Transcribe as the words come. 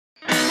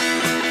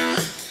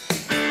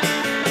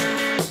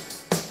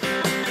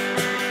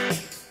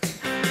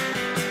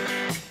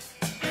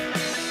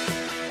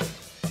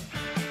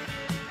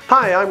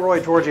Hi, I'm Roy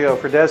Giorgio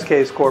for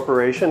Descase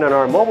Corporation and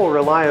our Mobile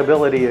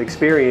Reliability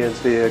Experience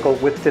vehicle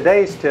with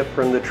today's tip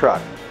from the truck.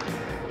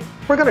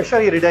 We're going to show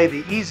you today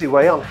the easy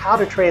way on how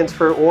to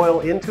transfer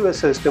oil into a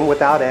system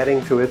without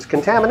adding to its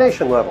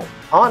contamination level.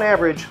 On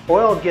average,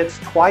 oil gets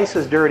twice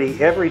as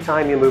dirty every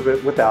time you move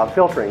it without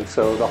filtering.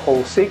 So the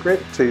whole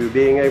secret to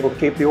being able to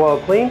keep the oil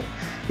clean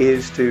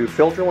is to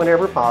filter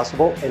whenever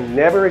possible and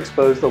never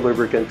expose the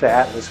lubricant to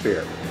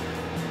atmosphere.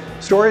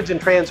 Storage and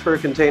transfer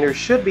containers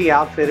should be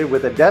outfitted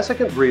with a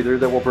desiccant breather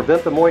that will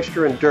prevent the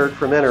moisture and dirt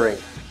from entering.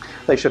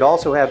 They should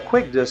also have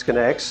quick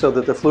disconnects so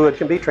that the fluid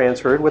can be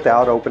transferred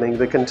without opening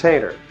the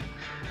container.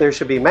 There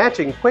should be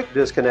matching quick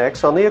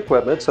disconnects on the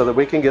equipment so that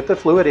we can get the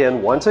fluid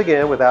in once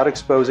again without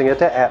exposing it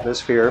to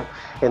atmosphere,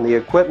 and the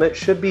equipment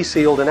should be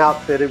sealed and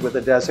outfitted with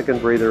a desiccant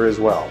breather as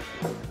well.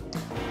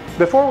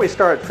 Before we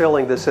start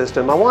filling the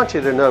system, I want you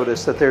to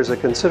notice that there's a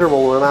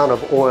considerable amount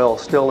of oil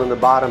still in the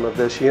bottom of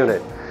this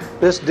unit.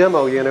 This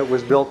demo unit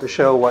was built to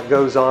show what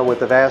goes on with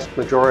the vast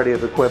majority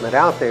of equipment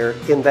out there,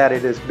 in that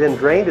it has been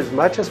drained as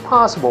much as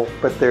possible,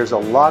 but there's a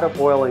lot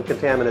of oil and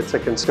contaminants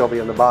that can still be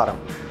in the bottom.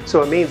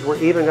 So it means we're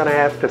even going to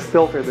have to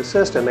filter the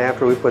system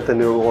after we put the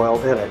new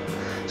oil in it.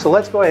 So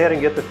let's go ahead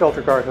and get the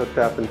filter cart hooked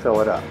up and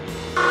fill it up.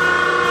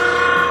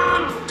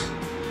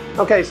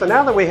 Okay, so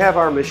now that we have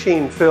our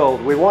machine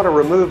filled, we want to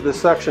remove the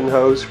suction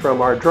hose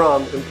from our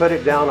drum and put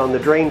it down on the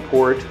drain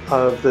port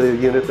of the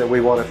unit that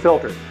we want to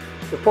filter.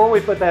 Before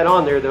we put that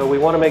on there though, we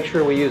want to make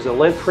sure we use a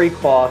lint-free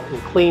cloth and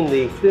clean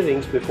the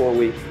fittings before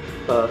we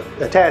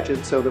attach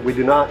it so that we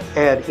do not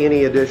add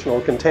any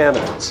additional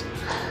contaminants.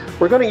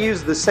 We're going to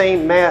use the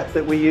same mat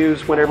that we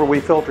use whenever we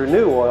filter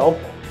new oil,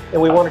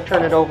 and we want to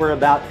turn it over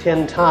about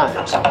 10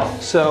 times.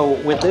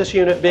 So with this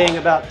unit being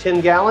about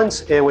 10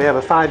 gallons and we have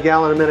a 5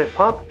 gallon a minute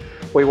pump,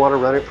 we want to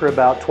run it for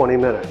about 20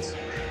 minutes.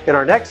 In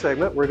our next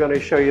segment, we're going to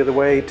show you the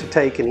way to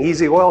take an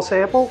easy oil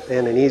sample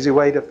and an easy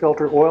way to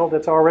filter oil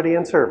that's already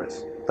in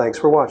service. Thanks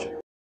for watching.